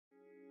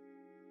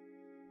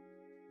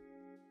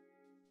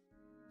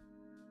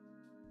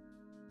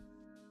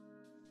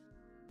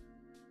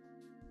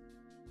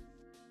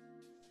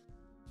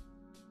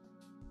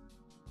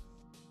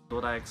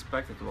What I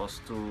expected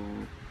was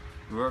to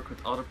work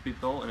with other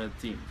people in a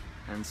team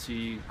and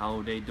see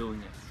how they're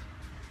doing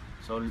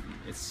it. So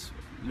it's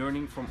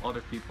learning from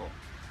other people.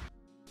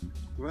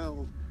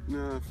 Well,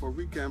 for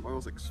WeCamp I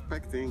was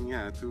expecting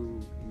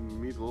to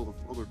meet a lot of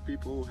other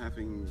people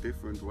having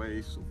different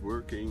ways of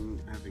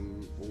working,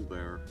 having all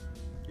their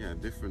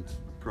different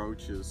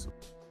approaches.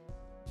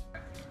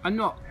 I'm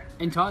not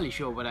entirely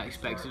sure what I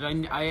expected.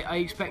 I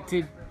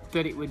expected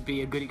that it would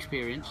be a good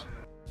experience.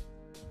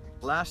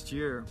 Last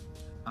year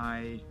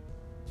I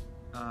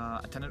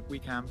attended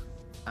WeCamp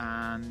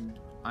and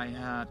I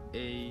had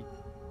an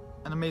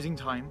amazing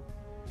time,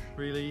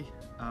 really.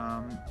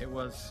 It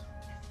was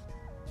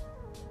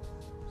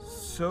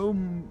so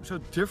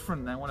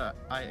different than what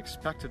I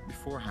expected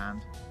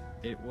beforehand.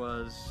 It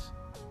was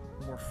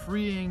more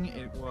freeing,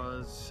 it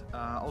was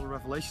all the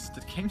revelations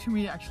that came to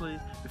me, actually,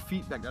 the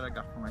feedback that I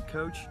got from my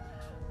coach.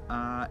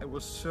 It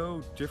was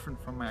so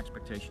different from my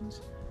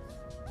expectations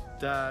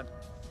that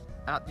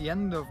at the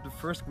end of the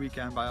first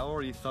WeCamp I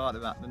already thought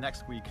about the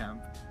next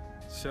WeCamp.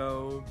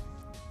 So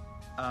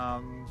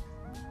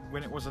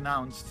when it was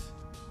announced,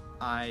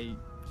 I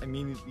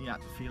immediately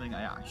had the feeling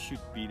I should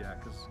be there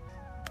because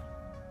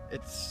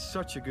it's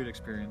such a good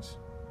experience.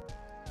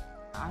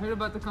 I heard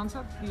about the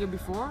concept the year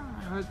before.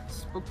 I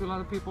spoke to a lot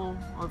of people,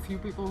 or a few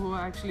people who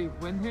actually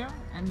went here,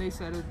 and they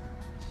said it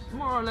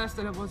more or less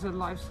that it was a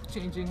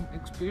life-changing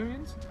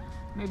experience.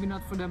 Maybe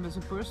not for them as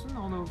a person,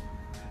 although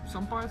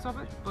some parts of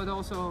it, but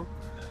also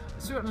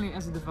certainly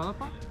as a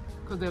developer,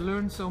 because they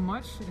learned so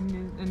much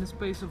in the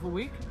space of a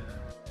week.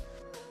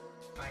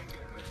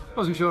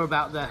 Wasn't sure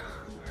about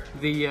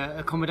the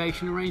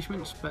accommodation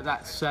arrangements, but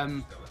that's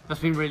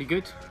been really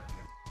good.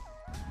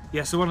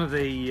 Yeah, so one of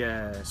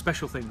the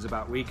special things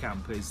about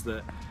WeCamp is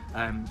that,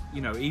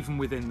 you know, even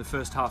within the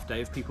first half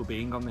day of people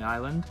being on the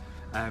island,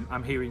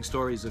 I'm hearing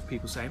stories of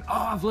people saying,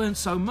 "Oh, I've learned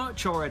so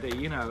much already,"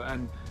 you know,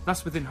 and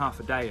that's within half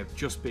a day of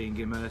just being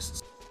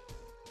immersed.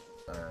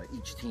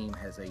 Each team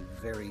has a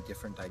very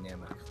different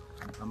dynamic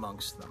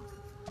amongst them,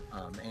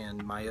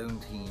 and my own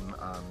team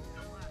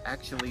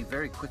actually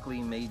very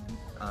quickly made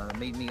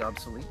me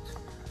obsolete.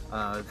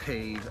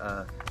 They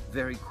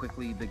very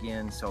quickly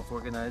began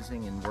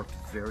self-organizing and worked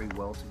very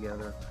well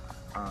together,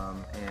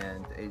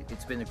 and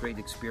it's been a great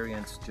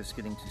experience just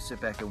getting to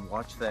sit back and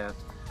watch that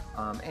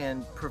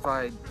and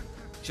provide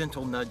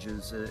gentle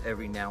nudges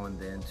every now and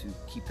then to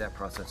keep that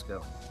process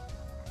going.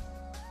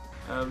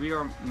 We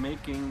are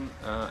making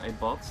a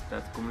bot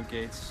that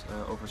communicates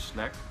over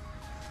Slack,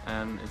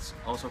 and it's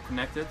also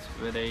connected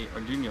with a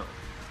Arduino.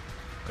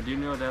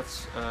 Arduino,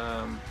 that's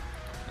a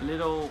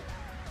little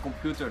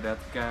computer that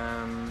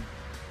can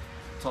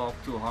talk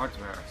to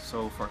hardware.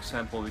 So for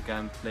example, we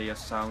can play a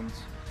sound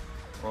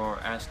or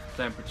ask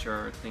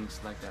temperature, things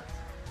like that.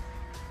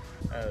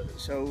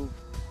 So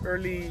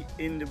early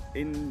in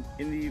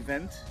the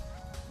event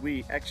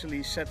we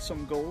actually set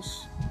some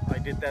goals. I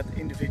did that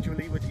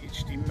individually with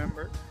each team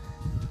member,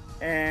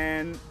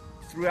 and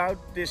throughout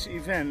this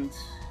event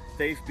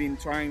they've been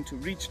trying to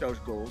reach those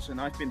goals, and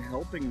I've been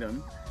helping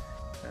them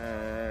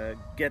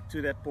get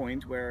to that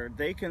point where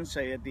they can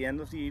say at the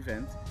end of the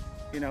event,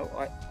 you know,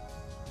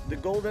 the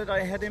goal that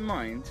I had in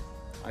mind,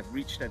 I've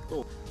reached that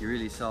goal. You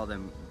really saw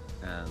them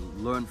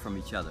learn from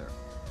each other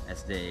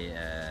as they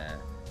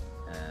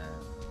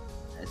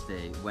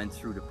went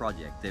through the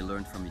project. They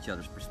learned from each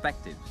other's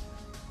perspectives,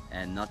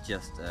 and not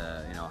just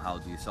you know, how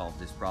do you solve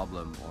this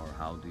problem or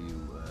how do you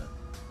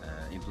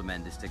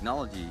implement this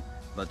technology,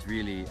 but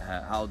really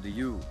how do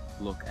you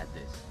look at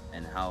this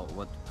and how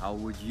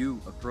would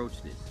you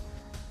approach this?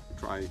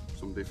 Try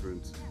some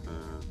different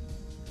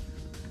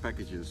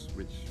packages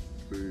which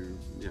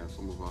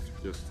some of us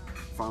just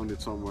found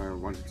it somewhere,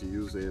 wanted to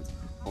use it,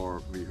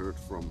 or we heard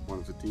from one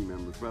of the team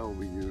members, well,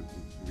 we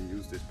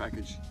use this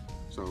package,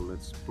 so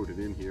let's put it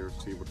in here,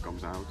 see what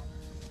comes out,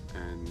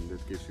 and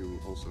that gives you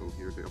also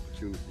here the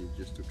opportunity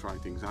just to try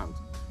things out,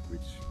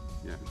 which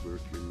at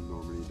work we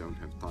normally don't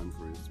have time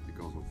for it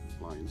because of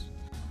clients.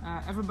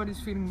 Everybody's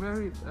feeling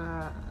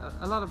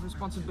a lot of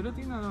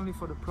responsibility, not only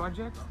for the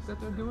project that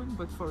they're doing,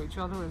 but for each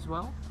other as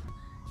well.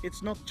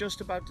 It's not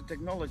just about the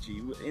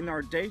technology. In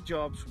our day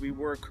jobs we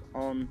work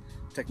on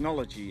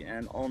technology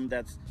and on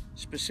that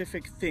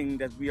specific thing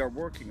that we are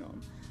working on.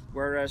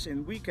 Whereas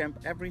in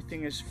WeCamp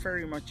everything is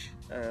very much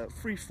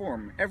free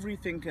form.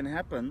 Everything can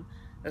happen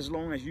as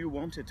long as you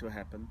want it to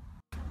happen.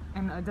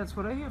 And that's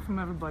what I hear from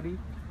everybody.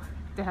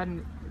 They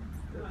hadn't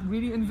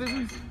really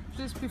envisioned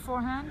this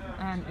beforehand,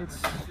 and it's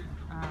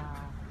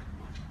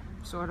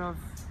sort of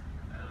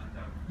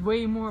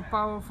way more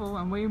powerful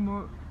and way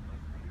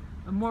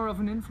more of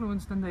an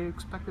influence than they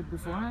expected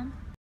beforehand.